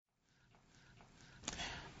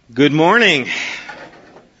Good morning.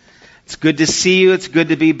 It's good to see you. It's good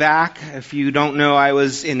to be back. If you don't know, I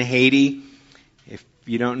was in Haiti. If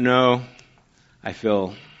you don't know, I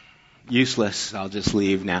feel useless. I'll just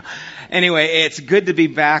leave now. Anyway, it's good to be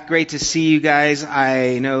back. Great to see you guys.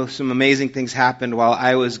 I know some amazing things happened while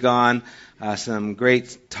I was gone. Some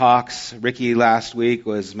great talks. Ricky last week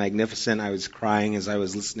was magnificent. I was crying as I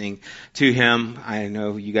was listening to him. I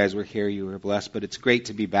know you guys were here. You were blessed, but it's great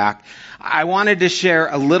to be back. I wanted to share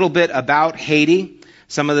a little bit about Haiti,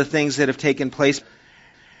 some of the things that have taken place.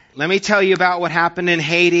 Let me tell you about what happened in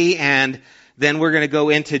Haiti, and then we're going to go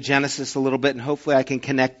into Genesis a little bit, and hopefully I can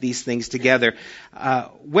connect these things together.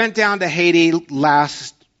 Went down to Haiti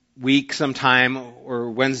last week sometime, or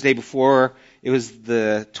Wednesday before. It was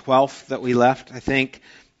the 12th that we left, I think.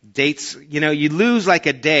 Dates, you lose like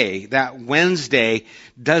a day. That Wednesday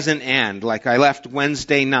doesn't end. Like I left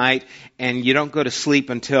Wednesday night, and you don't go to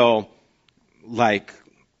sleep until like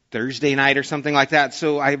Thursday night or something like that.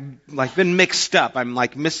 So I've been mixed up. I'm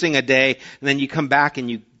like missing a day, and then you come back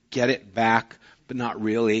and you get it back, but not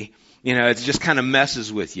really. It just kind of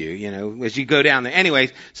messes with you, as you go down there.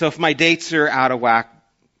 Anyway, so if my dates are out of whack,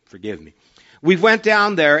 forgive me. We went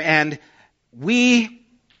down there, and we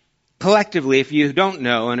collectively, if you don't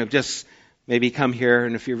know and have just maybe come here,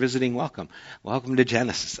 and if you're visiting, welcome. Welcome to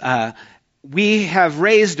Genesis. We have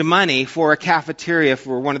raised money for a cafeteria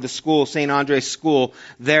for one of the schools, St. Andre's School,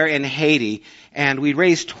 there in Haiti. And we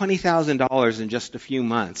raised $20,000 in just a few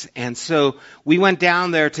months. And so we went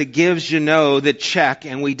down there to give Jeannot the check,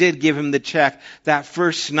 and we did give him the check that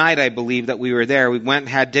first night, I believe, that we were there. We went and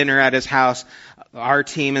had dinner at his house, our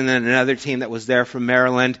team and then another team that was there from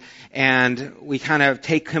Maryland. And we kind of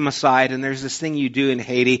take him aside, and there's this thing you do in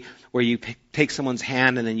Haiti where you take someone's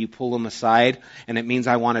hand and then you pull them aside, and it means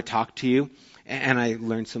I want to talk to you. And I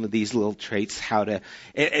learned some of these little traits,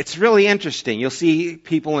 it's really interesting. You'll see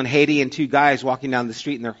people in Haiti and two guys walking down the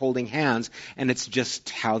street and they're holding hands, and it's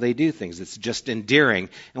just how they do things. It's just endearing.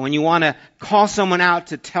 And when you want to call someone out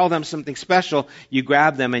to tell them something special, you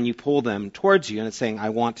grab them and you pull them towards you, and it's saying,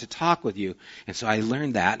 I want to talk with you. And so I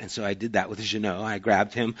learned that, and so I did that with Jeannot. I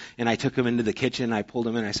grabbed him and I took him into the kitchen, I pulled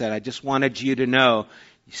him in, I said, I just wanted you to know,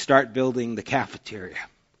 you start building the cafeteria.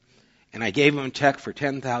 And I gave him a check for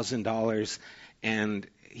 $10,000, and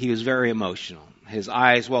he was very emotional. His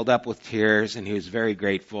eyes welled up with tears, and he was very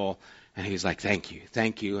grateful. And he was like, thank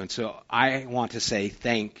you. And so I want to say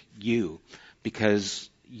thank you, because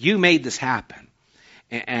you made this happen.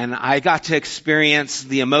 And I got to experience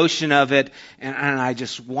the emotion of it, and I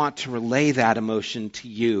just want to relay that emotion to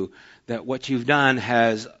you, that what you've done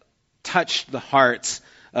has touched the hearts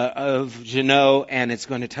of Jeannot, and it's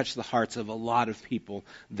going to touch the hearts of a lot of people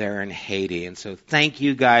there in Haiti. And so thank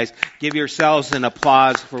you guys. Give yourselves an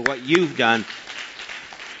applause for what you've done.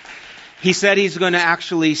 He said he's going to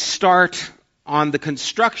actually start on the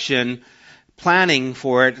construction planning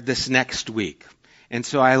for it this next week. And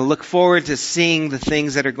so I look forward to seeing the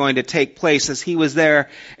things that are going to take place. As he was there,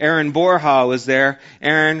 Aaron Borja was there.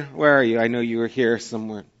 Aaron, where are you? I know you were here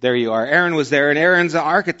somewhere. There you are. Aaron was there, and Aaron's an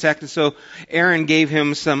architect, and so Aaron gave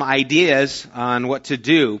him some ideas on what to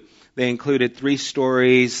do. They included 3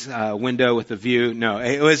 stories, window with a view. No,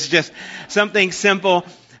 it was just something simple,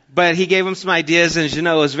 but he gave him some ideas, and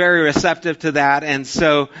Jeannot was very receptive to that. And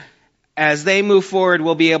so as they move forward,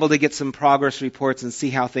 we'll be able to get some progress reports and see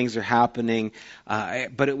how things are happening.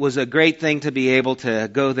 But it was a great thing to be able to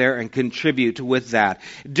go there and contribute with that.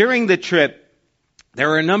 During the trip, there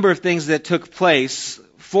were a number of things that took place.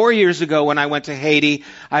 4 years ago when I went to Haiti,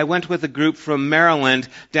 I went with a group from Maryland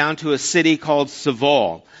down to a city called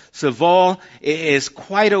Seville. Seville is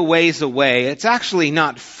quite a ways away. It's actually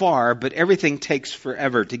not far, but everything takes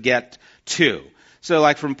forever to get to. So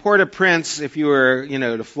like from Port-au-Prince, if you were,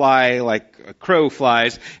 to fly like a crow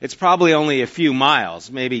flies, it's probably only a few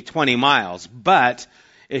miles, maybe 20 miles. But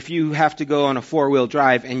if you have to go on a 4-wheel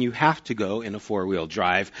drive, and you have to go in a 4-wheel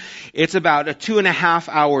drive, it's about a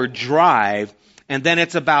 2.5-hour drive, and then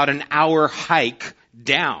it's about an hour hike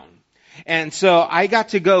down. And so I got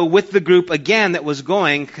to go with the group again that was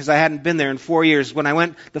going, because I hadn't been there in 4 years. When I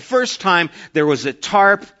went the first time, there was a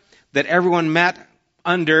tarp that everyone met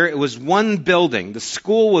under. It was one building. The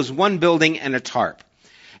school was one building and a tarp.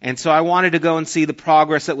 And so I wanted to go and see the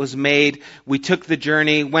progress that was made. We took the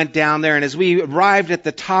journey, went down there, and as we arrived at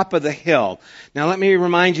the top of the hill, now let me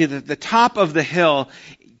remind you that the top of the hill,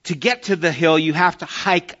 to get to the hill, you have to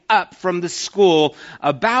hike up from the school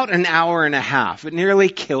about an hour and a half. It nearly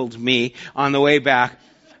killed me on the way back.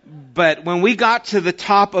 But when we got to the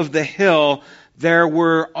top of the hill, there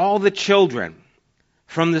were all the children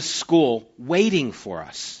from the school waiting for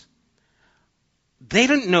us. they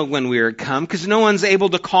didn't know when we were come because no one's able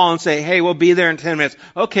to call and say, hey, we'll be there in 10 minutes.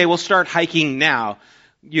 Okay, we'll start hiking now.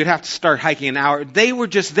 You'd have to start hiking an hour. They were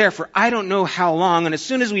just there for I don't know how long. And as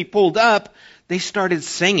soon as we pulled up, they started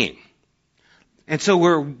singing. And so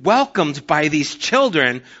we're welcomed by these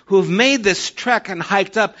children who have made this trek and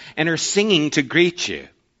hiked up and are singing to greet you.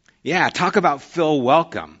 Yeah, talk about feel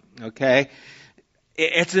welcome, okay?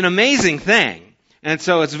 It's an amazing thing. And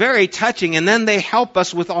so it's very touching. And then they help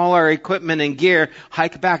us with all our equipment and gear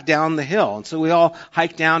hike back down the hill. And so we all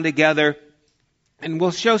hike down together. And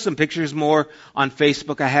we'll show some pictures more on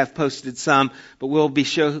Facebook. I have posted some, but we'll be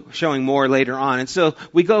showing more later on. And so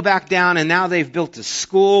we go back down, and now they've built a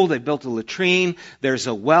school. They've built a latrine. There's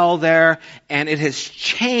a well there. And it has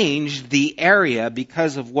changed the area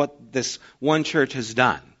because of what this one church has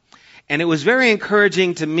done. And it was very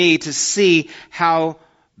encouraging to me to see how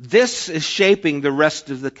this is shaping the rest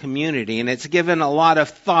of the community, and it's given a lot of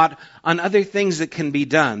thought on other things that can be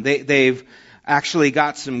done. They've actually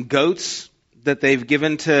got some goats that they've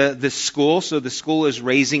given to this school, so the school is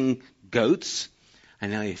raising goats. I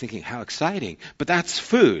know you're thinking, how exciting, but that's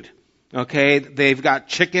food. Okay, they've got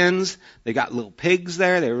chickens, they got little pigs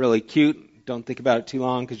there, they're really cute. Don't think about it too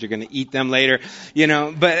long because you're going to eat them later,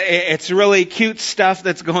 but it's really cute stuff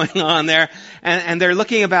that's going on there. And they're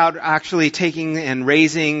looking about actually taking and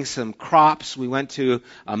raising some crops. We went to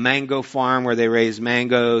a mango farm where they raise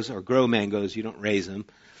mangoes or grow mangoes. You don't raise them.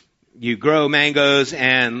 You grow mangoes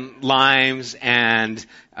and limes and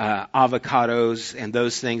avocados and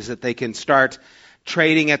those things that they can start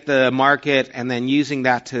trading at the market and then using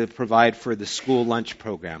that to provide for the school lunch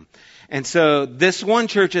program. And so this one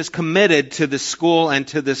church is committed to the school and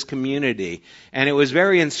to this community. And it was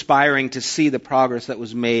very inspiring to see the progress that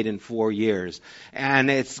was made in 4 years.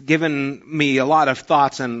 And it's given me a lot of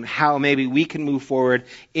thoughts on how maybe we can move forward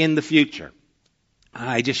in the future.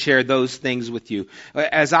 I just shared those things with you.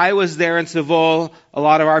 As I was there in Seville, a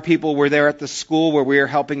lot of our people were there at the school where we were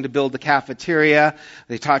helping to build the cafeteria.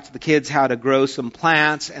 They taught the kids how to grow some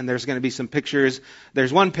plants, and there's going to be some pictures.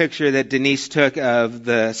 There's one picture that Denise took of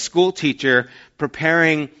the school teacher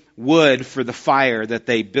preparing wood for the fire that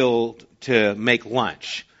they built to make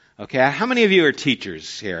lunch. Okay, how many of you are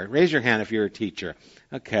teachers here? Raise your hand if you're a teacher.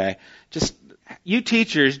 Okay, just you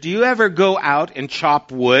teachers, do you ever go out and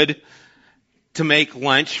chop wood to make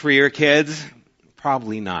lunch for your kids?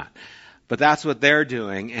 Probably not. But that's what they're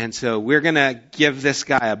doing. And so we're going to give this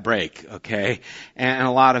guy a break, okay? And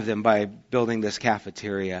a lot of them by building this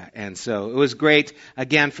cafeteria. And so it was great,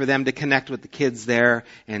 again, for them to connect with the kids there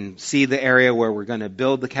and see the area where we're going to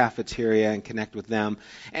build the cafeteria and connect with them.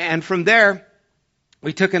 And from there,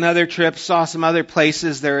 we took another trip, saw some other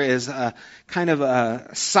places. There is a kind of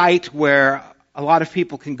a site where a lot of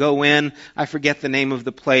people can go in. I forget the name of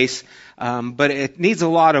the place, but it needs a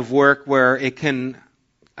lot of work where it can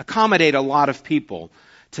accommodate a lot of people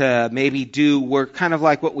to maybe do work kind of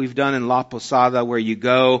like what we've done in La Posada, where you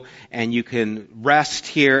go and you can rest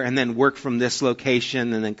here and then work from this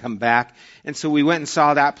location and then come back. And so we went and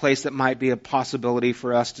saw that place that might be a possibility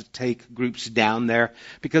for us to take groups down there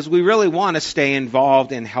because we really want to stay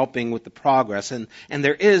involved in helping with the progress. And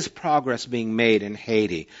there is progress being made in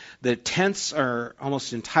Haiti. The tents are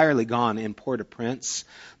almost entirely gone in Port-au-Prince.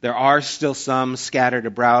 There are still some scattered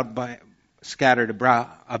about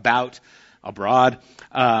abroad.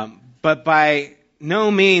 But by no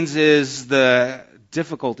means is the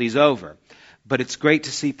difficulties over. But it's great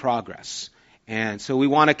to see progress. And so we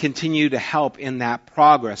want to continue to help in that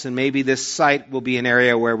progress. And maybe this site will be an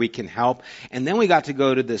area where we can help. And then we got to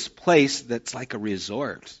go to this place that's like a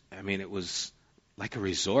resort. I mean, it was like a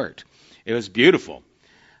resort. It was beautiful.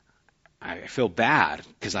 I feel bad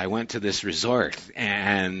because I went to this resort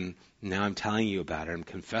and now I'm telling you about it. I'm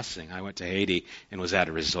confessing. I went to Haiti and was at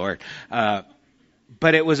a resort.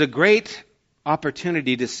 But it was a great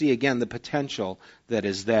opportunity to see again the potential that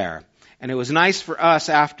is there. And it was nice for us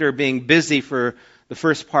after being busy for the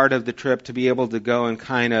first part of the trip to be able to go and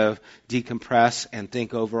kind of decompress and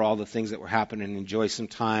think over all the things that were happening and enjoy some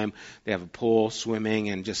time. They have a pool, swimming,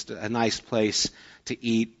 and just a nice place to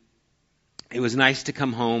eat. It was nice to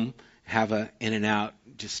come home, have a In-N-Out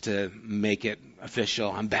just to make it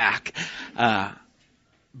official. I'm back.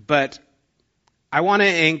 But I want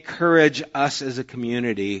to encourage us as a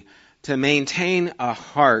community to maintain a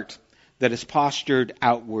heart that is postured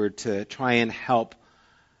outward to try and help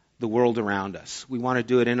the world around us. We want to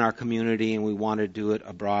do it in our community and we want to do it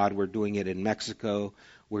abroad. We're doing it in Mexico.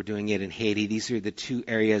 We're doing it in Haiti. These are the two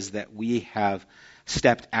areas that we have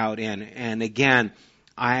stepped out in. And again,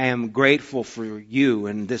 I am grateful for you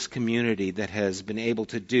and this community that has been able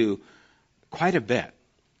to do quite a bit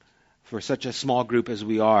for such a small group as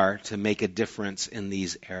we are to make a difference in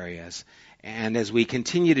these areas. And as we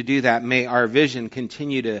continue to do that, may our vision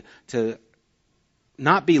continue to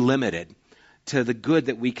not be limited to the good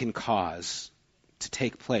that we can cause to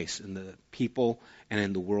take place in the people and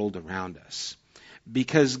in the world around us.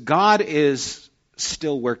 Because God is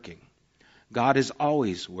still working. God is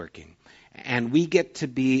always working. And we get to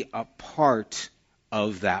be a part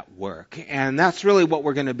of that work. And that's really what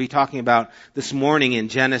we're going to be talking about this morning in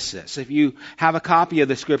Genesis. If you have a copy of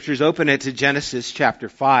the scriptures, open it to Genesis chapter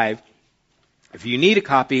 5. If you need a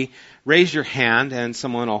copy, raise your hand and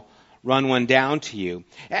someone will run one down to you.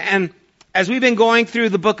 And as we've been going through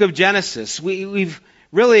the book of Genesis, we've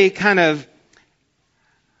really kind of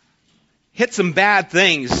hit some bad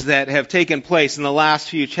things that have taken place in the last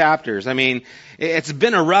few chapters. I mean, it's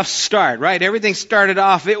been a rough start, right? Everything started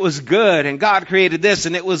off, it was good, and God created this,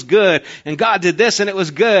 and it was good, and God did this, and it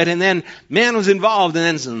was good, and then man was involved, and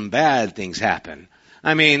then some bad things happened.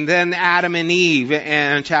 I mean, then Adam and Eve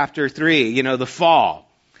in chapter 3, the fall.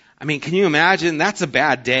 I mean, can you imagine? That's a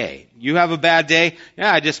bad day. You have a bad day?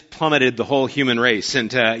 Yeah, I just plummeted the whole human race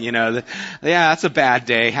into, yeah, that's a bad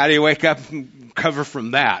day. How do you wake up and recover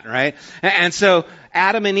from that, right? And so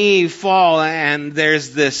Adam and Eve fall, and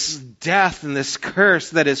there's this death and this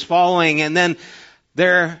curse that is following, and then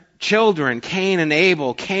their children, Cain and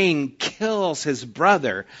Abel. Cain kills his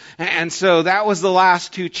brother. And so that was the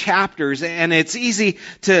last 2 chapters, and it's easy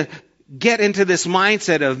to get into this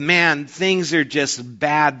mindset of, man, things are just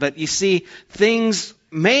bad. But you see, things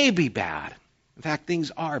may be bad. In fact,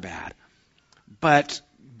 things are bad. But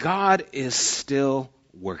God is still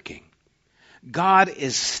working. God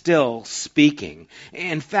is still speaking.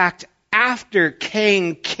 In fact, after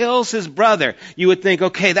Cain kills his brother, you would think,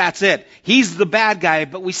 okay, that's it. He's the bad guy.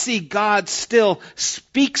 But we see God still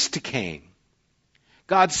speaks to Cain.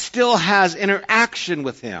 God still has interaction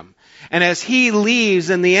with him. And as he leaves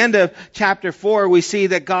in the end of chapter 4, we see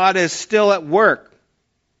that God is still at work.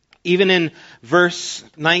 Even in verse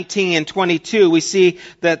 19 and 22, we see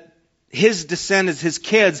that his descendants, his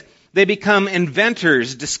kids, they become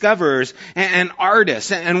inventors, discoverers, and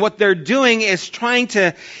artists. And what they're doing is trying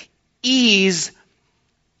to ease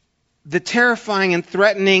the terrifying and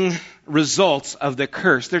threatening results of the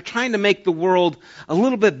curse. They're trying to make the world a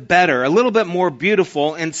little bit better, a little bit more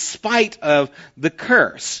beautiful in spite of the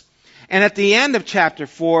curse. And at the end of chapter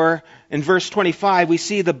 4, in verse 25, we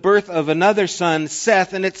see the birth of another son,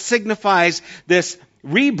 Seth, and it signifies this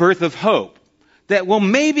rebirth of hope. That, well,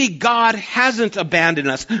 maybe God hasn't abandoned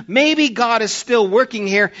us. Maybe God is still working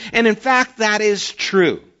here. And in fact, that is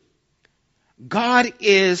true. God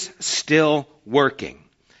is still working.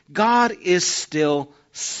 God is still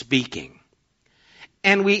speaking.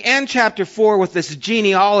 And we end chapter 4 with this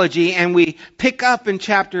genealogy, and we pick up in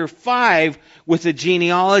chapter 5 with a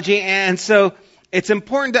genealogy. And so it's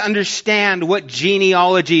important to understand what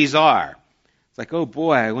genealogies are. It's like, oh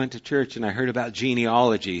boy, I went to church and I heard about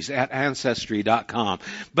genealogies at Ancestry.com.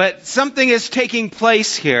 But something is taking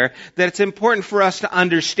place here that it's important for us to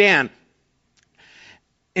understand.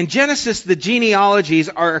 In Genesis, the genealogies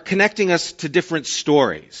are connecting us to different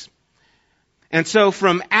stories. And so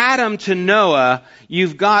from Adam to Noah,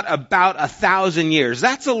 you've got about 1,000 years.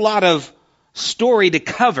 That's a lot of story to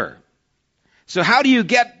cover. So how do you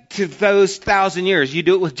get to those 1,000 years? You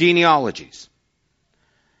do it with genealogies.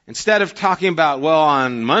 Instead of talking about, well,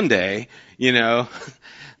 on Monday,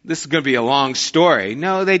 this is going to be a long story.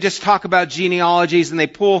 No, they just talk about genealogies and they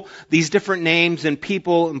pull these different names and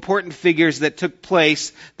people, important figures that took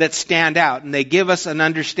place that stand out. And they give us an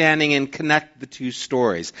understanding and connect the 2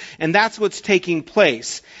 stories. And that's what's taking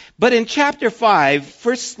place. But in chapter 5,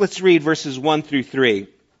 first let's read verses 1 through 3. It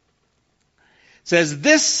says,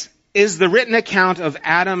 "This is the written account of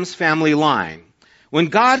Adam's family line. When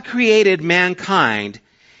God created mankind,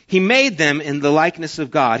 He made them in the likeness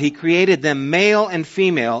of God. He created them male and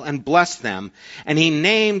female and blessed them. And He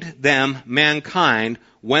named them mankind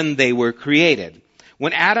when they were created.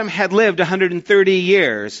 When Adam had lived 130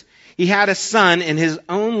 years, he had a son in his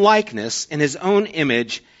own likeness, in his own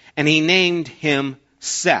image, and he named him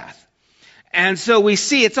Seth." And so we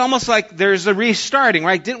see it's almost like there's a restarting,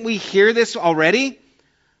 right? Didn't we hear this already?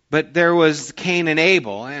 But there was Cain and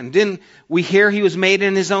Abel. And didn't we hear he was made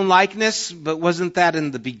in his own likeness? But wasn't that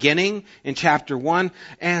in the beginning, in chapter 1?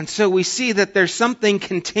 And so we see that there's something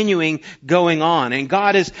continuing going on. And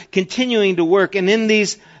God is continuing to work. And in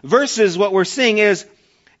these verses, what we're seeing is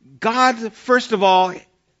God, first of all,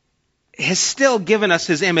 has still given us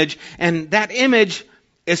His image. And that image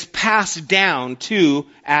is passed down to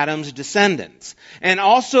Adam's descendants. And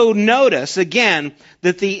also notice, again,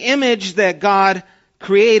 that the image that God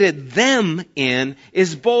created them in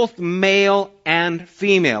is both male and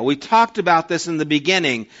female. We talked about this in the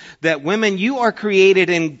beginning, that women, you are created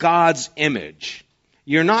in God's image.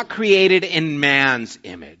 You're not created in man's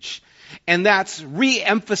image. And that's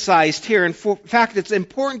re-emphasized here. In fact, it's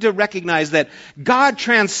important to recognize that God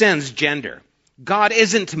transcends gender. God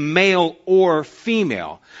isn't male or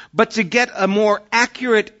female. But to get a more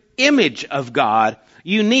accurate image of God,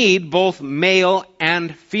 you need both male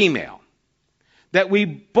and female. That we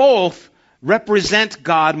both represent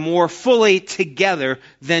God more fully together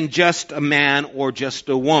than just a man or just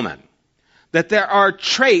a woman. That there are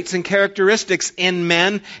traits and characteristics in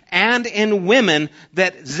men and in women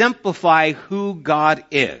that exemplify who God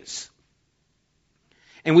is.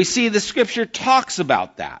 And we see the Scripture talks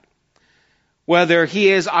about that. Whether He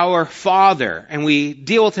is our Father, and we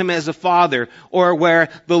deal with Him as a Father, or where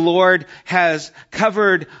the Lord has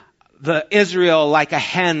covered the Israel like a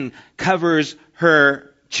hen covers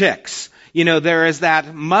her chicks. You know, there is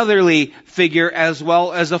that motherly figure as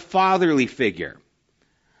well as a fatherly figure.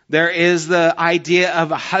 There is the idea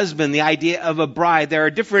of a husband, the idea of a bride. There are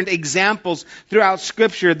different examples throughout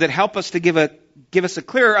Scripture that help us to give us a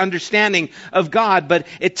clearer understanding of God, but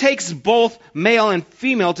it takes both male and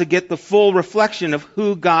female to get the full reflection of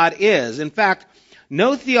who God is. In fact,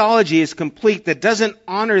 no theology is complete that doesn't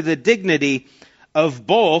honor the dignity of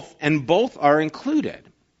both, and both are included.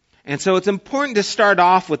 And so it's important to start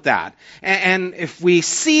off with that. And if we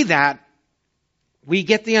see that, we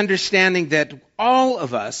get the understanding that all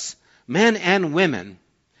of us, men and women,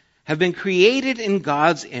 have been created in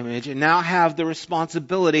God's image and now have the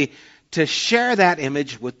responsibility to share that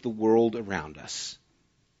image with the world around us.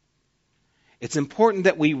 It's important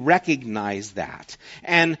that we recognize that.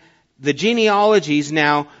 And the genealogies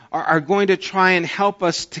now are going to try and help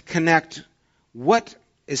us to connect what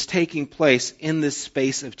is taking place in this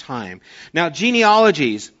space of time. Now,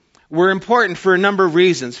 genealogies were important for a number of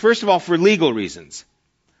reasons. First of all, for legal reasons.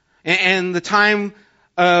 And the time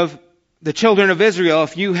of the children of Israel,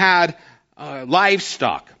 if you had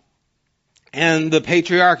livestock and the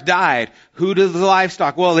patriarch died, who did the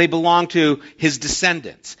livestock? Well, they belonged to his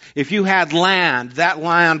descendants. If you had land, that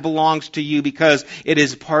land belongs to you because it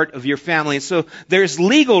is part of your family. And so there's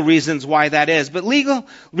legal reasons why that is. But legal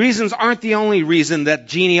reasons aren't the only reason that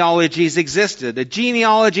genealogies existed. A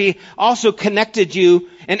genealogy also connected you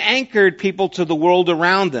and anchored people to the world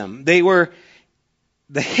around them. They were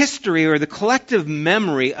the history or the collective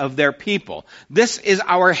memory of their people. This is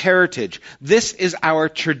our heritage. This is our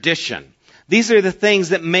tradition. These are the things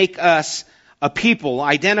that make us a people,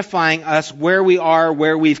 identifying us where we are,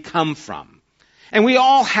 where we've come from. And we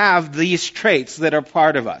all have these traits that are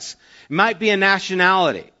part of us. It might be a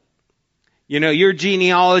nationality. You know, your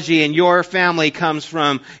genealogy and your family comes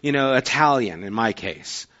from, Italian in my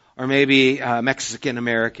case, or maybe Mexican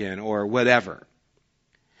American or whatever.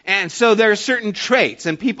 And so there are certain traits,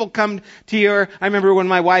 and people come to I remember when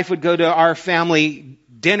my wife would go to our family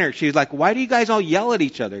dinner, she was like, "Why do you guys all yell at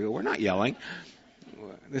each other?" I go, "We're not yelling.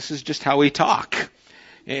 This is just how we talk."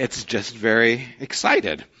 It's just very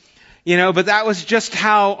excited. But that was just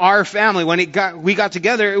how our family, when we got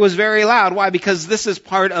together, it was very loud. Why? Because this is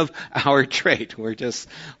part of our trait. We're just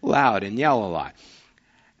loud and yell a lot.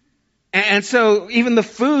 And so even the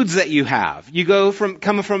foods that you have, you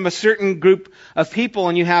come from a certain group of people,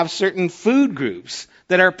 and you have certain food groups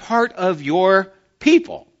that are part of your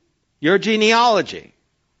people, your genealogy.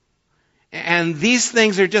 And these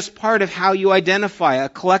things are just part of how you identify a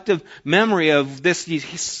collective memory of this.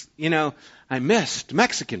 I missed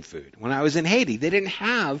Mexican food. When I was in Haiti, they didn't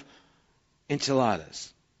have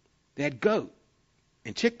enchiladas. They had goat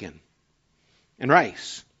and chicken and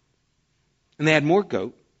rice. And they had more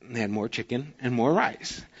goat, and they had more chicken and more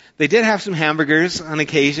rice. They did have some hamburgers on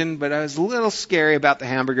occasion, but I was a little scary about the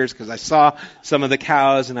hamburgers because I saw some of the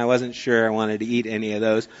cows and I wasn't sure I wanted to eat any of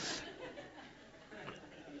those.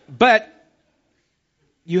 But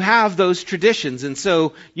you have those traditions, and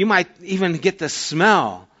so you might even get the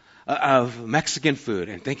smell of Mexican food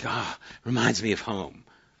and think, reminds me of home.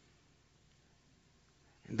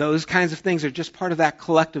 Those kinds of things are just part of that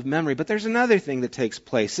collective memory. But there's another thing that takes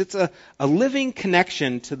place. It's a living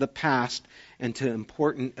connection to the past and to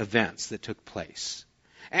important events that took place.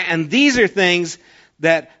 And these are things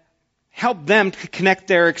that help them to connect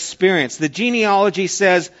their experience. The genealogy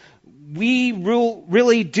says we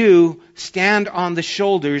really do stand on the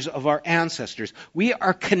shoulders of our ancestors. We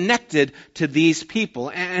are connected to these people.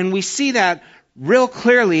 And we see that real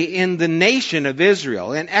clearly in the nation of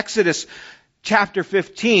Israel. In Exodus chapter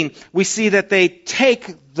 15, we see that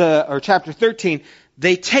chapter 13,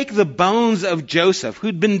 they take the bones of Joseph,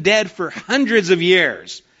 who'd been dead for hundreds of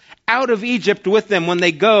years, out of Egypt with them when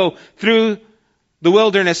they go through the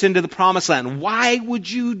wilderness into the promised land. Why would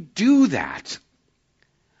you do that?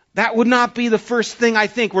 That would not be the first thing I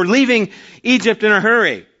think. We're leaving Egypt in a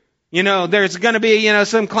hurry. There's going to be,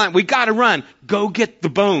 some client. We got to run. Go get the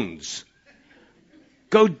bones.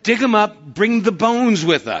 Go dig them up. Bring the bones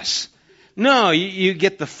with us. No, you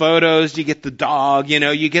get the photos. You get the dog.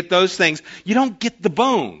 You get those things. You don't get the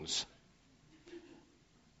bones.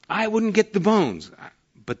 I wouldn't get the bones.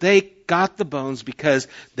 But they got the bones because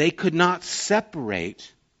they could not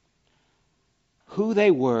separate who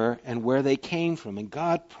they were and where they came from. And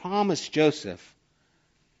God promised Joseph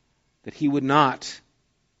that he would not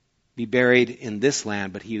be buried in this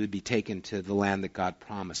land, but he would be taken to the land that God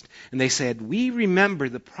promised. And they said, we remember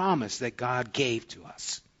the promise that God gave to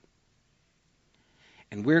us.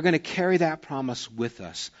 And we're going to carry that promise with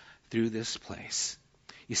us through this place.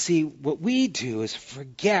 You see, what we do is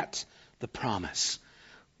forget the promise.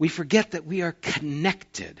 We forget that we are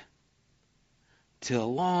connected to a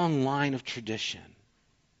long line of tradition.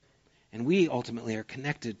 And we ultimately are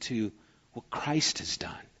connected to what Christ has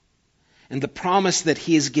done. And the promise that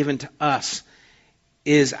he has given to us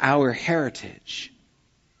is our heritage.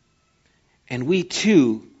 And we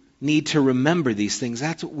too need to remember these things.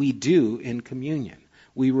 That's what we do in communion.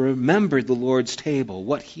 We remember the Lord's table,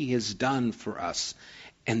 what he has done for us,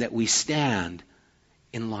 and that we stand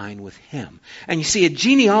in line with him. And you see, a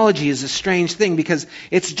genealogy is a strange thing because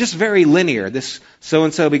it's just very linear. This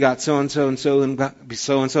so-and-so begot so-and-so and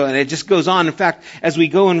so-and-so, and it just goes on. In fact, as we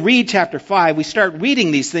go and read chapter 5, we start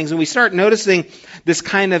reading these things and we start noticing this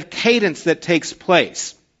kind of cadence that takes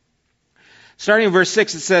place. Starting in verse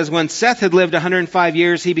 6, it says, when Seth had lived 105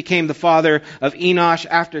 years, he became the father of Enosh.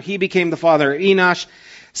 After he became the father of Enosh,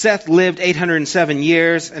 Seth lived 807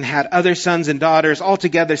 years and had other sons and daughters.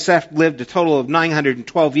 Altogether, Seth lived a total of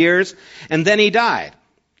 912 years, and then he died.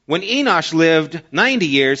 When Enosh lived 90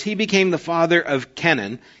 years, he became the father of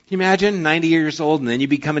Kenan. Can you imagine 90 years old and then you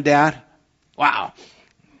become a dad? Wow.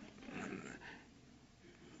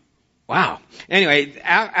 Wow. Anyway,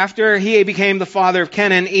 after he became the father of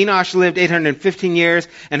Kenan, Enosh lived 815 years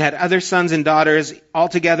and had other sons and daughters.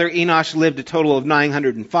 Altogether, Enosh lived a total of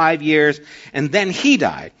 905 years, and then he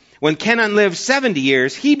died. When Kenan lived 70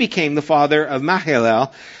 years, he became the father of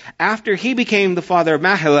Mahalalel. After he became the father of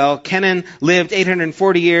Mahalalel, Kenan lived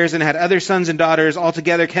 840 years and had other sons and daughters.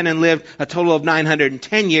 Altogether, Kenan lived a total of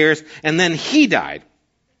 910 years, and then he died.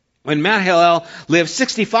 When Mahalalel lived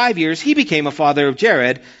 65 years, he became a father of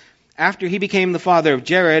Jared. After he became the father of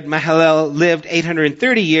Jared, Mahalalel lived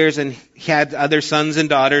 830 years and he had other sons and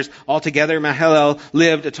daughters. Altogether, Mahalalel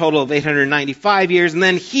lived a total of 895 years, and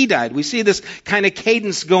then he died. We see this kind of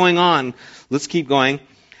cadence going on. Let's keep going.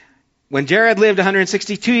 When Jared lived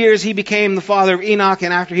 162 years, he became the father of Enoch,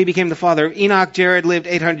 and after he became the father of Enoch, Jared lived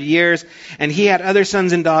 800 years, and he had other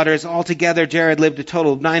sons and daughters. Altogether, Jared lived a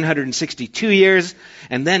total of 962 years,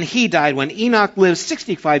 and then he died. When Enoch lived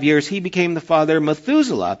 65 years, he became the father of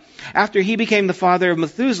Methuselah. After he became the father of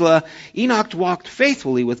Methuselah, Enoch walked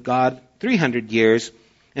faithfully with God 300 years,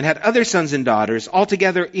 and had other sons and daughters.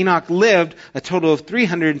 Altogether, Enoch lived a total of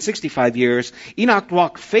 365 years. Enoch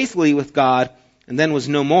walked faithfully with God, and then was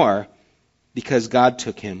no more, because God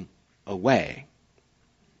took him away.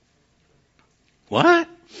 What?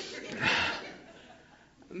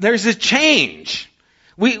 There's a change.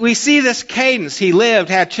 We see this cadence. He lived,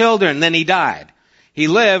 had children, then he died. He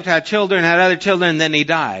lived, had children, had other children, and then he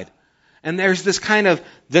died. And there's this kind of,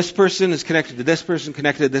 this person is connected to this person,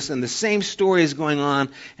 connected to this, and the same story is going on,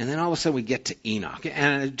 and then all of a sudden we get to Enoch.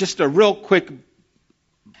 And just a real quick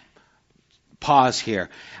pause here,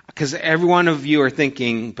 because every one of you are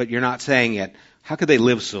thinking, but you're not saying it, how could they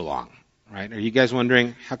live so long? Right? Are you guys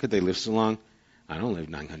wondering, how could they live so long? I don't live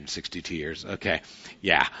 962 years. Okay.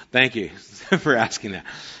 Yeah. Thank you for asking that.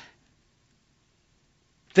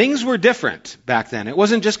 Things were different back then. It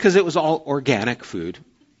wasn't just because it was all organic food.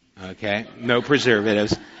 Okay. No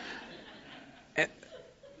preservatives.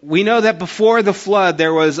 We know that before the flood,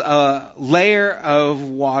 there was a layer of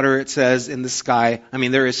water, it says, in the sky. I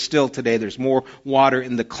mean, there is still today, there's more water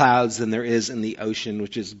in the clouds than there is in the ocean,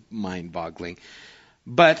 which is mind-boggling.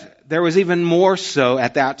 But there was even more so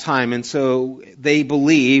at that time. And so we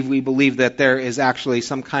believe that there is actually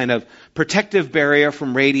some kind of protective barrier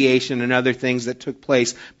from radiation and other things that took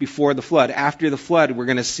place before the flood. After the flood, we're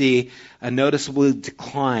going to see a noticeable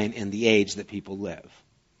decline in the age that people live.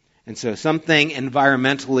 And so something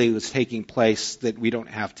environmentally was taking place that we don't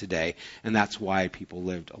have today, and that's why people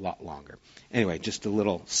lived a lot longer. Anyway, just a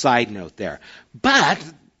little side note there. But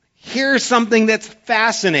here's something that's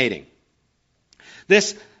fascinating.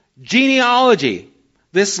 This genealogy,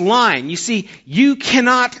 this line, you see, you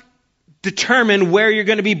cannot determine where you're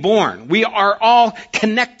going to be born. We are all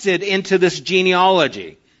connected into this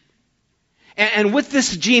genealogy. And with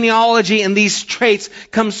this genealogy and these traits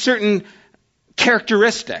comes certain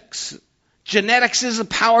characteristics. Genetics is a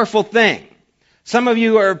powerful thing. Some of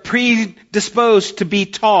you are predisposed to be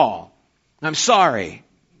tall. I'm sorry.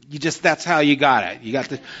 That's how you got it. You got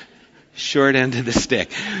the short end of the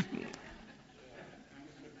stick.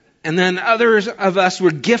 And then others of us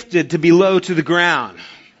were gifted to be low to the ground.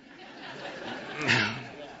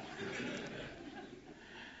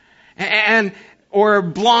 Or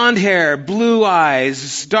blonde hair, blue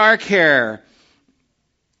eyes, dark hair,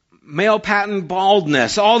 male pattern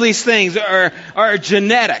baldness. All these things are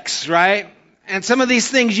genetics, right? And some of these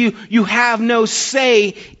things you have no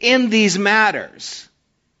say in these matters.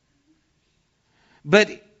 But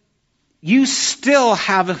you still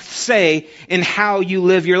have a say in how you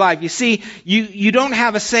live your life. You see, you don't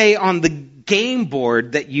have a say on the game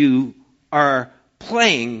board that you are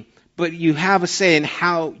playing, but you have a say in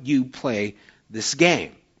how you play this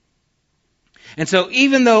game. And so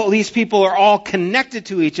even though these people are all connected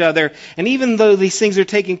to each other, and even though these things are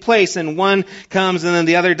taking place, and one comes and then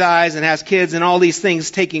the other dies and has kids and all these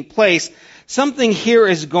things taking place, something here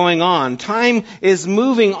is going on. Time is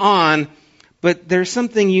moving on, but there's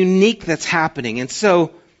something unique that's happening. And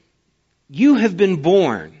so you have been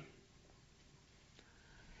born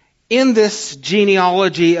in this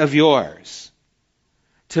genealogy of yours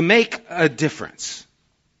to make a difference.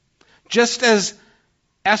 Just as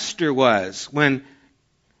Esther was when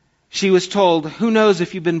she was told, who knows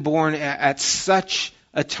if you've been born at such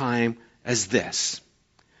a time as this.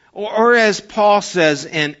 Or as Paul says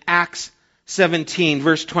in Acts 17,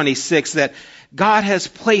 verse 26, that God has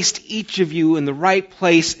placed each of you in the right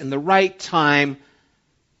place, in the right time,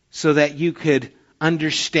 so that you could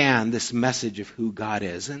understand this message of who God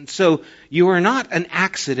is. And so you are not an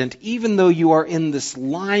accident, even though you are in this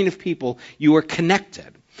line of people, you are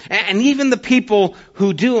connected. And even the people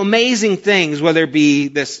who do amazing things, whether it be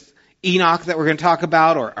this Enoch that we're going to talk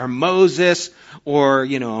about, or Moses, or,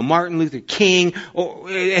 Martin Luther King, or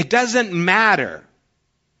it doesn't matter.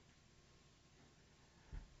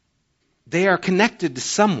 They are connected to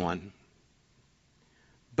someone,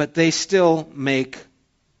 but they still make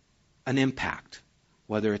an impact,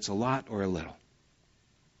 whether it's a lot or a little.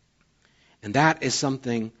 And that is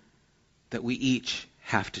something that we each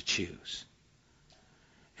have to choose.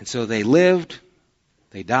 And so they lived,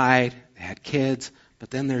 they died, they had kids, but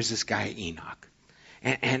then there's this guy Enoch.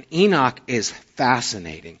 And Enoch is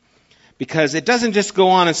fascinating because it doesn't just go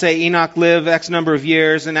on and say Enoch lived X number of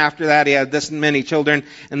years and after that he had this many children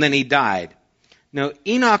and then he died. No,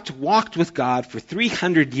 Enoch walked with God for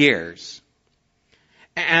 300 years.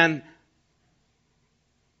 And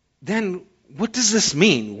then what does this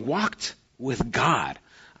mean? Walked with God.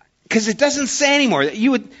 Because it doesn't say anymore.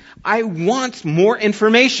 I want more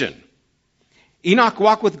information. Enoch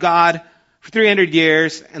walked with God for 300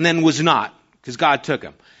 years and then was not, because God took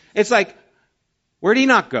him. It's like, where'd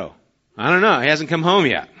Enoch go? I don't know. He hasn't come home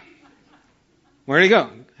yet. Where'd he go?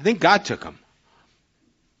 I think God took him.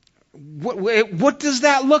 What does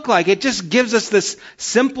that look like? It just gives us this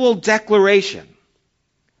simple declaration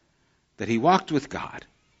that he walked with God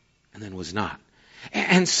and then was not.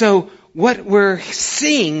 And so what we're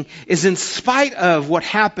seeing is, in spite of what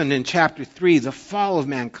happened in chapter 3, the fall of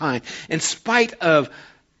mankind, in spite of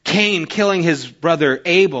Cain killing his brother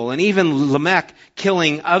Abel, and even Lamech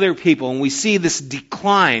killing other people, and we see this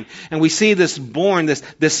decline, and we see this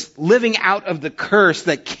this living out of the curse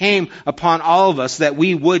that came upon all of us, that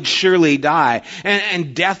we would surely die.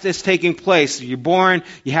 And death is taking place. You're born,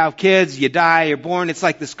 you have kids, you die, you're born. It's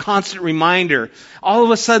like this constant reminder. All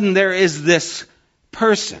of a sudden there is this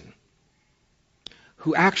person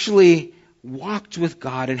who actually walked with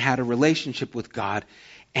God and had a relationship with God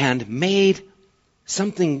and made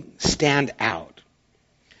something stand out.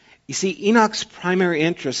 You see, Enoch's primary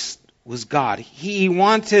interest was God. He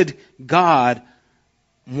wanted God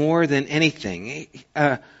more than anything.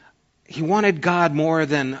 He wanted God more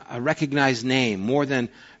than a recognized name, more than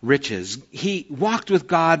riches. He walked with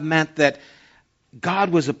God meant that God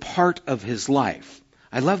was a part of his life.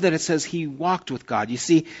 I love that it says he walked with God. You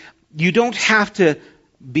see, you don't have to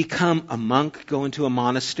become a monk, go into a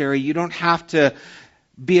monastery. You don't have to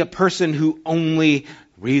be a person who only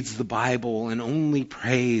reads the Bible and only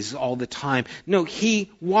prays all the time. No,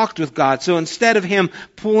 he walked with God. So instead of him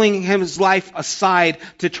pulling his life aside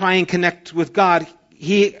to try and connect with God,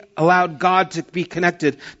 he allowed God to be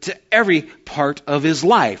connected to every part of his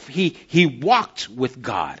life. He walked with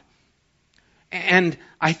God. And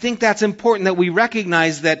I think that's important, that we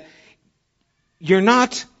recognize that you're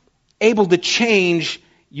not able to change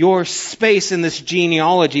your space in this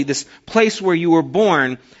genealogy, this place where you were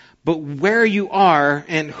born, but where you are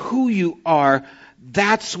and who you are,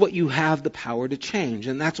 that's what you have the power to change.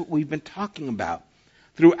 And that's what we've been talking about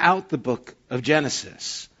throughout the book of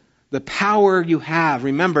Genesis. The power you have.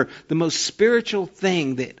 Remember, the most spiritual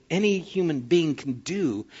thing that any human being can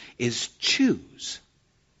do is choose.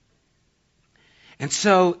 And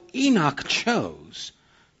so Enoch chose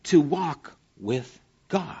to walk with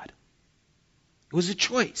God. It was a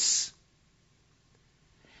choice.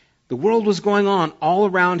 The world was going on all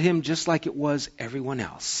around him just like it was everyone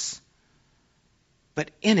else.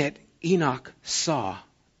 But in it, Enoch saw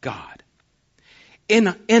God.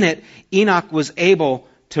 In it, Enoch was able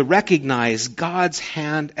to recognize God's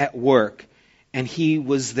hand at work, and he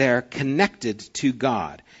was there connected to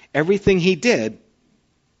God. Everything he did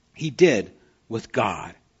with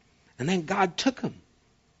God. And then God took him.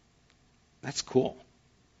 That's cool.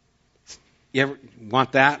 You ever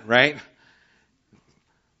want that, right?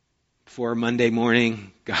 For Monday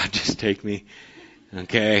morning, God, just take me.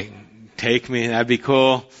 Okay, take me, that'd be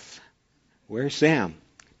cool. Where's Sam?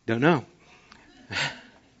 Don't know.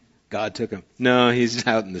 God took him. No, he's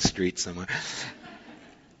out in the street somewhere.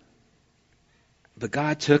 But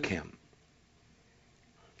God took him.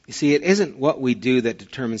 You see, it isn't what we do that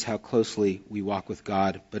determines how closely we walk with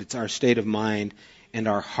God, but it's our state of mind and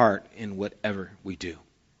our heart in whatever we do.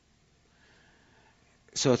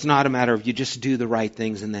 So it's not a matter of you just do the right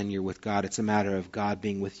things and then you're with God. It's a matter of God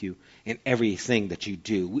being with you in everything that you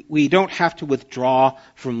do. We don't have to withdraw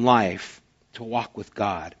from life to walk with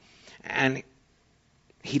God. And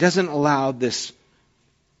He doesn't allow this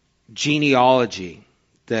genealogy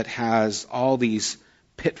that has all these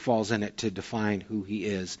pitfalls in it to define who He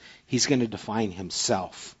is. He's going to define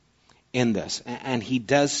Himself in this. And He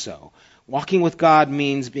does so. Walking with God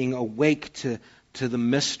means being awake to the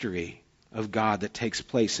mystery of God that takes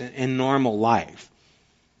place in normal life.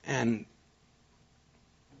 And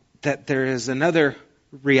that there is another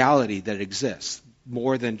reality that exists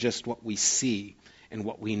more than just what we see and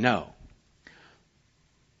what we know.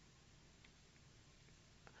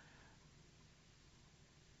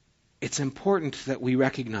 It's important that we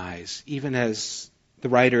recognize, even as the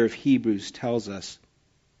writer of Hebrews tells us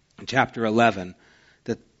in chapter 11,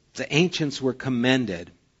 that the ancients were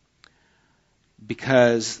commended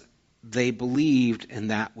because they believed in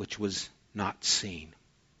that which was not seen.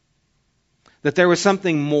 That there was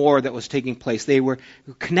something more that was taking place. They were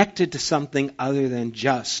connected to something other than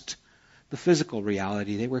just the physical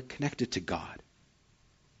reality. They were connected to God.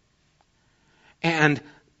 And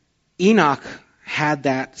Enoch had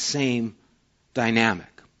that same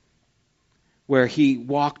dynamic where he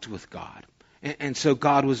walked with God. And so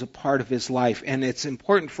God was a part of his life. And it's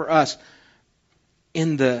important for us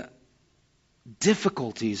in the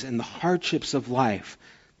difficulties and the hardships of life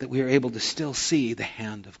that we are able to still see the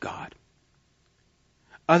hand of God.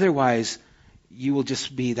 Otherwise, you will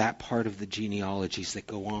just be that part of the genealogies that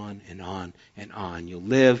go on and on and on. You'll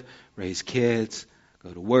live, raise kids,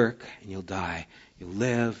 go to work, and you'll die. You'll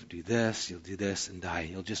live, do this, you'll do this, and die.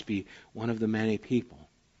 You'll just be one of the many people.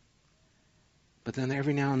 But then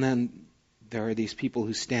every now and then, there are these people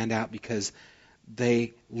who stand out because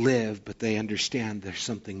they live, but they understand there's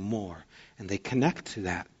something more. And they connect to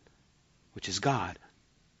that, which is God.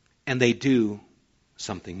 And they do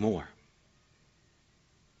something more.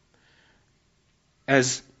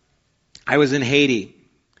 As I was in Haiti,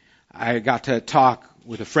 I got to talk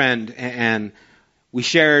with a friend, and we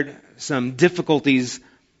shared some difficulties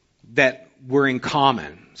that were in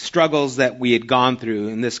common, struggles that we had gone through,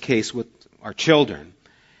 in this case with our children.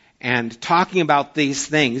 And talking about these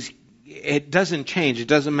things, it doesn't change. It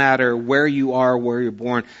doesn't matter where you are, where you're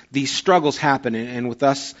born. These struggles happen. And with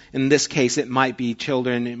us, in this case, it might be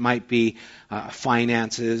children. It might be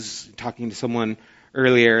finances. Talking to someone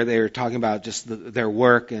earlier, they were talking about just their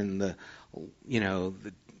work and the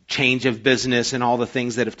change of business and all the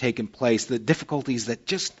things that have taken place, the difficulties that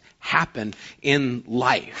just happen in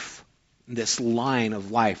life, this line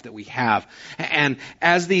of life that we have. And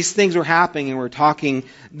as these things are happening and we're talking,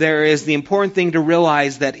 there is the important thing to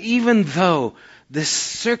realize that even though this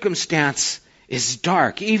circumstance is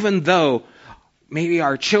dark, even though maybe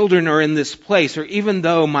our children are in this place, or even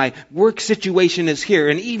though my work situation is here,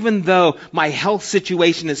 and even though my health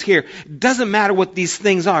situation is here, it doesn't matter what these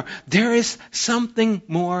things are, there is something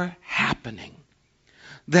more happening.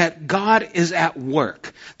 That God is at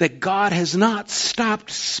work, that God has not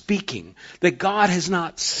stopped speaking, that God has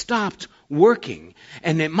not stopped working.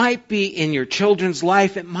 And it might be in your children's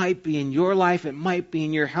life, it might be in your life, it might be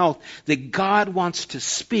in your health, that God wants to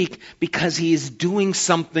speak because He is doing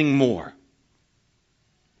something more.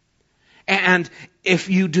 And if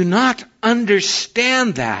you do not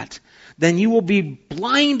understand that, then you will be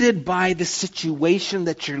blinded by the situation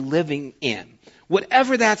that you're living in.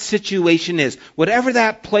 Whatever that situation is, whatever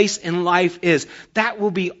that place in life is, that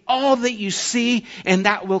will be all that you see, and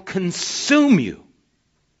that will consume you.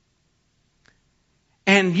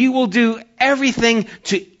 And you will do everything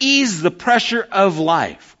to ease the pressure of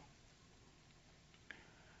life.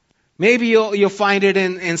 Maybe you'll find it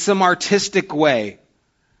in some artistic way.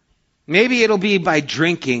 Maybe it'll be by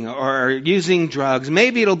drinking or using drugs.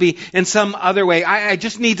 Maybe it'll be in some other way. I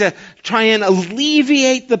just need to try and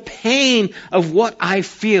alleviate the pain of what I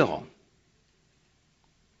feel.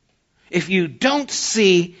 If you don't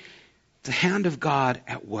see the hand of God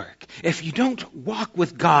at work, if you don't walk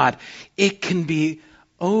with God, it can be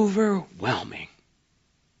overwhelming.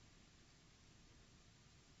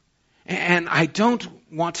 And I don't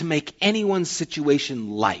want to make anyone's situation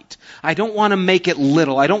light. I don't want to make it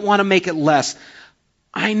little. I don't want to make it less.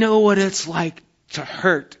 I know what it's like to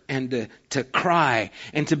hurt and to cry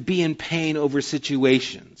and to be in pain over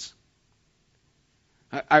situations.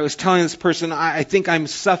 I was telling this person, I think I'm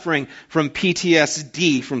suffering from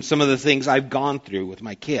PTSD from some of the things I've gone through with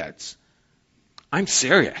my kids. I'm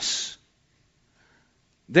serious.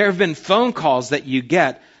 There have been phone calls that you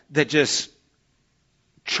get that just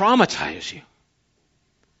traumatize you.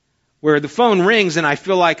 Where the phone rings and I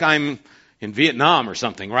feel like I'm in Vietnam or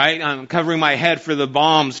something, right? I'm covering my head for the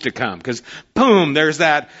bombs to come because boom, there's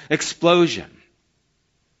that explosion.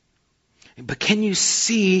 But can you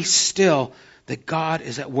see still that God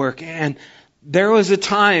is at work? And there was a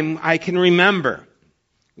time I can remember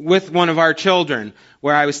with one of our children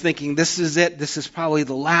where I was thinking, this is it. This is probably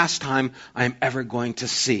the last time I'm ever going to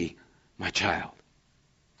see my child.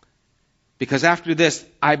 Because after this,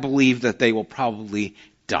 I believe that they will probably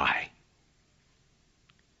die.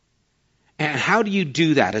 And how do you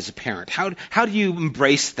do that as a parent? How do you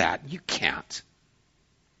embrace that? You can't.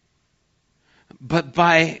 But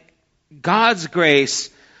by God's grace,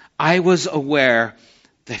 I was aware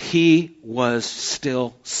that He was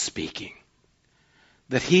still speaking.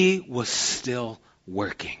 That He was still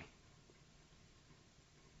working.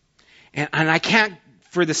 And I can't,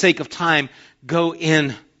 for the sake of time, go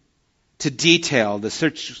in to detail the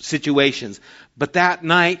situations. But that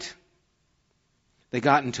night, they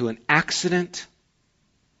got into an accident.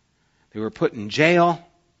 They were put in jail.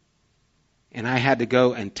 And I had to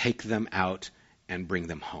go and take them out and bring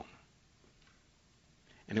them home.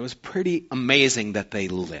 And it was pretty amazing that they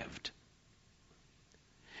lived.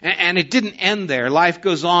 And it didn't end there. Life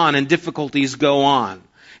goes on and difficulties go on.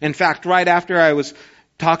 In fact, right after I was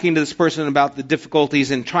talking to this person about the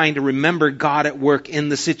difficulties and trying to remember God at work in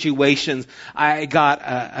the situations, I got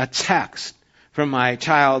a text from my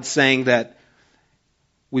child saying that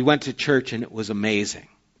we went to church and it was amazing.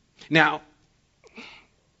 Now,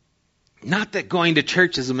 not that going to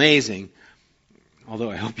church is amazing, although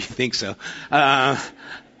I hope you think so.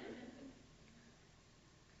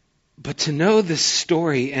 But to know this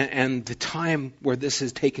story and the time where this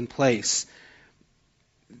has taken place,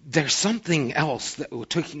 there's something else that was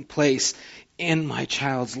taking place in my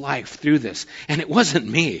child's life through this. And it wasn't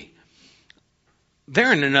me.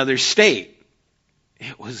 They're in another state.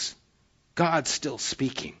 It was God still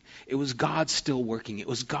speaking. It was God still working. It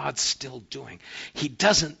was God still doing. He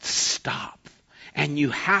doesn't stop. And you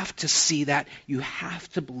have to see that. You have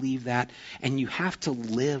to believe that. And you have to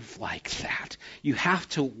live like that. You have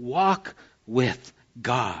to walk with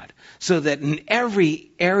God, so that in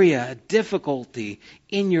every area of difficulty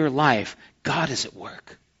in your life, God is at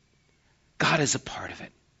work. God is a part of it.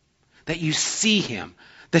 That you see Him,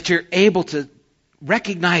 that you're able to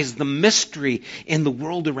recognize the mystery in the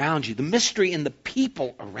world around you, the mystery in the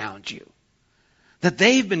people around you, that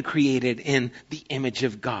they've been created in the image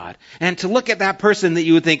of God. And to look at that person that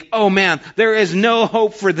you would think, oh man, there is no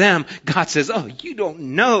hope for them. God says, oh, you don't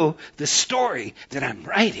know the story that I'm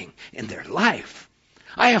writing in their life.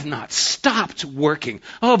 I have not stopped working.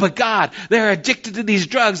 Oh, but God, they're addicted to these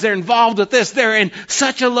drugs. They're involved with this. They're in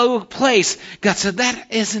such a low place. God said, that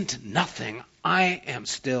isn't nothing. I am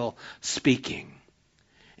still speaking.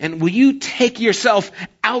 And will you take yourself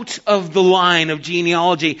out of the line of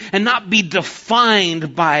genealogy and not be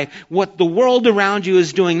defined by what the world around you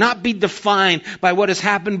is doing, not be defined by what has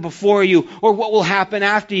happened before you or what will happen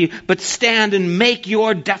after you, but stand and make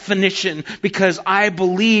your definition, because I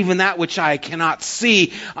believe in that which I cannot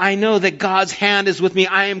see. I know that God's hand is with me.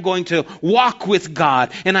 I am going to walk with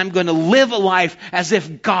God, and I'm going to live a life as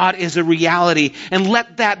if God is a reality, and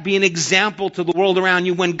let that be an example to the world around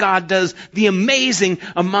you when God does the amazing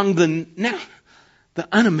among the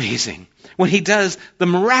unamazing, when He does the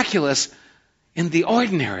miraculous in the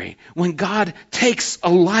ordinary, when God takes a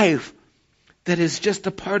life that is just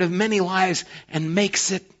a part of many lives and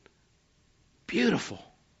makes it beautiful.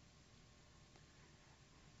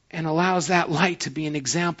 And allows that light to be an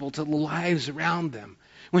example to the lives around them.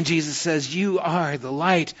 When Jesus says, you are the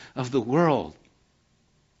light of the world.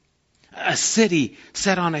 A city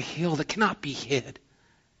set on a hill that cannot be hid.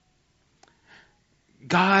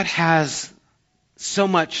 God has so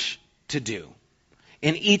much to do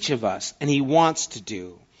in each of us, and He wants to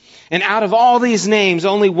do. And out of all these names,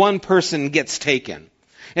 only one person gets taken.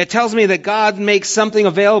 It tells me that God makes something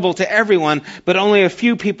available to everyone, but only a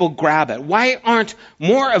few people grab it. Why aren't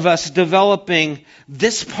more of us developing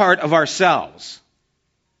this part of ourselves?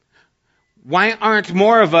 Why aren't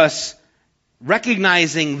more of us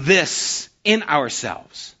recognizing this in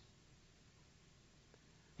ourselves?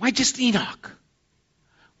 Why just Enoch?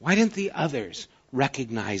 Why didn't the others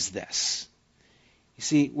recognize this? You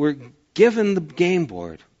see, we're given the game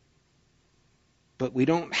board, but we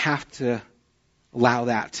don't have to allow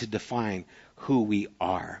that to define who we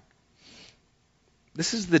are.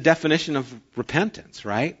 This is the definition of repentance,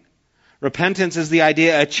 right? Repentance is the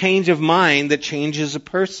idea, a change of mind that changes a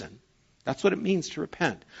person. That's what it means to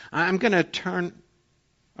repent. I'm going to turn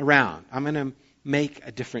around. I'm going to make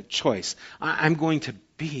a different choice. I'm going to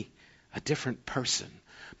be a different person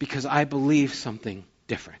because I believe something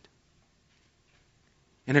different.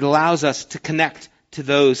 And it allows us to connect to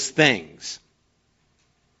those things.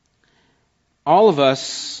 All of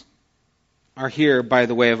us are here by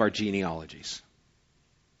the way of our genealogies.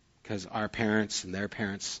 Because our parents and their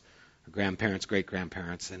parents, our grandparents,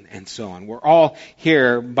 great-grandparents, and so on. We're all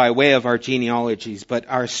here by way of our genealogies, but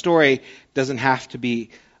our story doesn't have to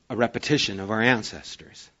be a repetition of our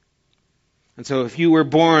ancestors. And so if you were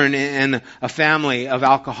born in a family of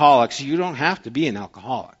alcoholics, you don't have to be an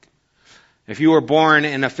alcoholic. If you were born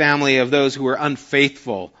in a family of those who were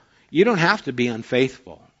unfaithful, you don't have to be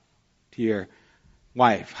unfaithful to your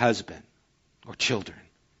wife, husband, or children.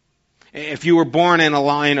 If you were born in a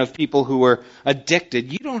line of people who were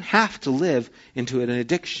addicted, you don't have to live into an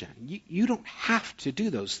addiction. You don't have to do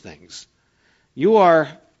those things. You are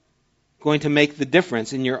going to make the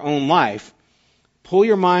difference in your own life. Pull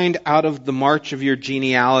your mind out of the march of your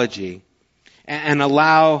genealogy and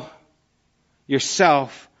allow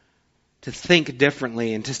yourself to think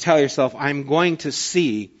differently and to tell yourself, I'm going to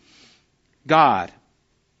see God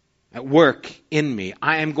at work in me.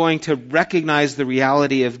 I am going to recognize the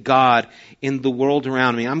reality of God in the world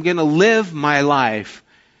around me. I'm going to live my life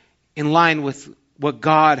in line with what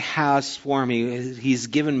God has for me. He's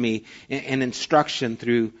given me an instruction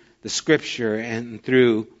through the Scripture and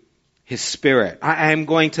through His Spirit. I am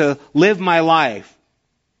going to live my life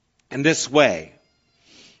in this way.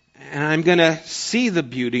 And I'm going to see the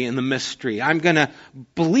beauty and the mystery. I'm going to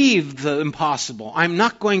believe the impossible. I'm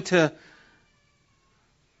not going to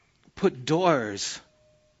put doors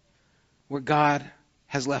where God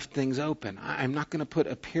has left things open. I'm not going to put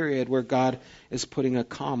a period where God is putting a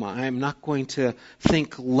comma. I'm not going to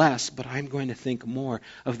think less, but I'm going to think more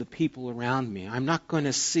of the people around me. I'm not going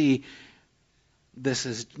to see this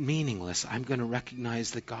as meaningless. I'm going to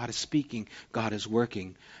recognize that God is speaking, God is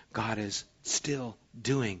working, God is still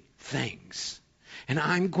doing things. And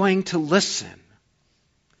I'm going to listen.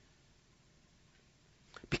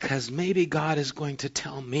 Because maybe God is going to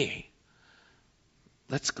tell me,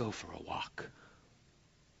 let's go for a walk.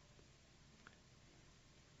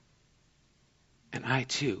 And I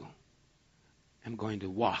too am going to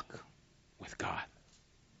walk with God.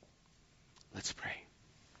 Let's pray.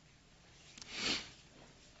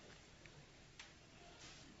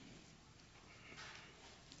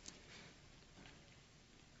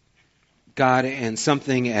 God, and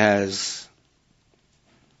something as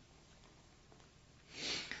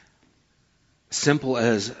simple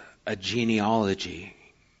as a genealogy,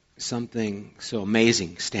 something so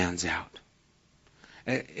amazing stands out.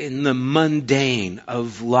 In the mundane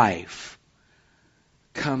of life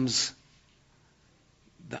comes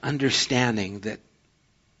the understanding that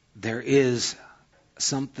there is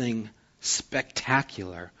something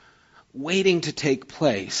spectacular waiting to take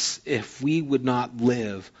place if we would not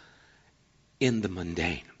live in the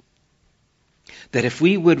mundane. That if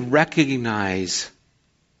we would recognize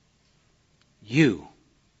you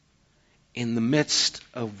in the midst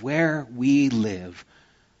of where we live,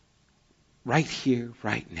 right here,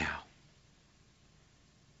 right now,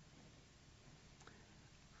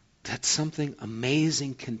 that something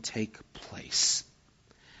amazing can take place.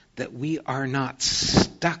 That we are not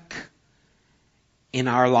stuck in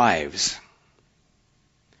our lives.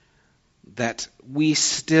 That we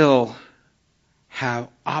still have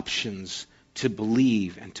options to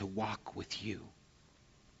believe and to walk with you.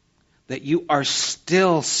 That you are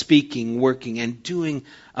still speaking, working, and doing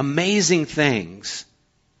amazing things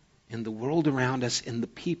in the world around us, in the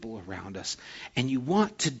people around us. And you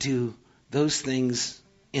want to do those things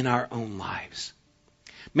in our own lives.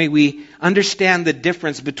 May we understand the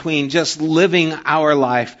difference between just living our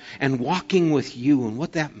life and walking with you and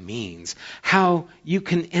what that means. How you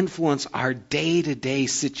can influence our day-to-day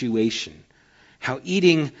situation. How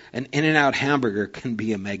eating an In-N-Out hamburger can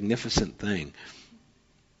be a magnificent thing.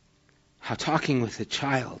 How talking with a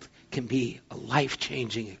child can be a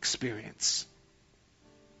life-changing experience.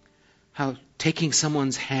 How taking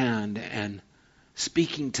someone's hand and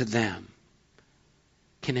speaking to them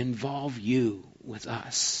can involve you with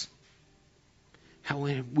us. How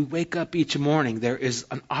when we wake up each morning, there is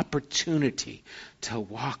an opportunity to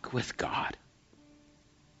walk with God.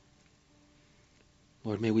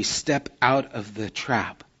 Lord, may we step out of the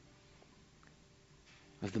trap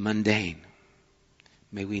of the mundane.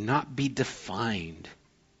 May we not be defined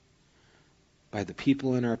by the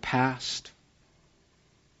people in our past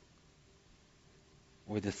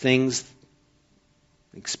or the things,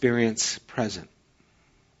 experience present.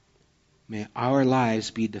 May our lives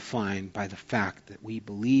be defined by the fact that we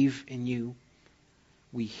believe in you,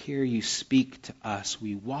 we hear you speak to us,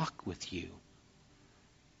 we walk with you,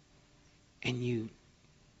 and you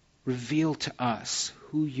reveal to us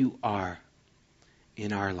who you are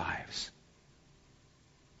in our lives.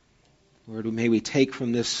 Lord, may we take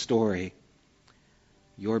from this story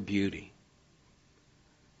your beauty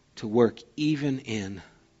to work even in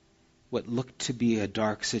what looked to be a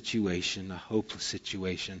dark situation, a hopeless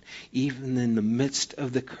situation. Even in the midst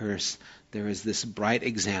of the curse, there is this bright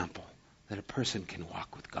example that a person can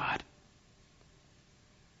walk with God.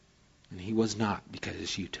 And he was not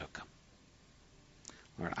because you took him.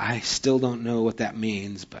 Lord, I still don't know what that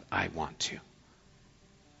means, but I want to.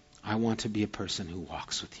 I want to be a person who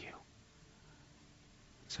walks with you.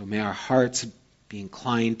 So may our hearts be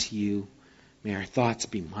inclined to you. May our thoughts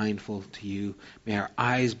be mindful to you. May our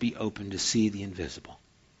eyes be open to see the invisible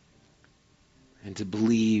and to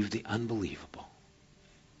believe the unbelievable,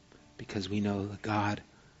 because we know the God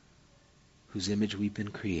whose image we've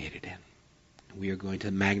been created in. And we are going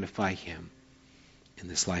to magnify him in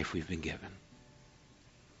this life we've been given.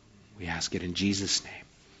 We ask it in Jesus'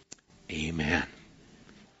 name. Amen.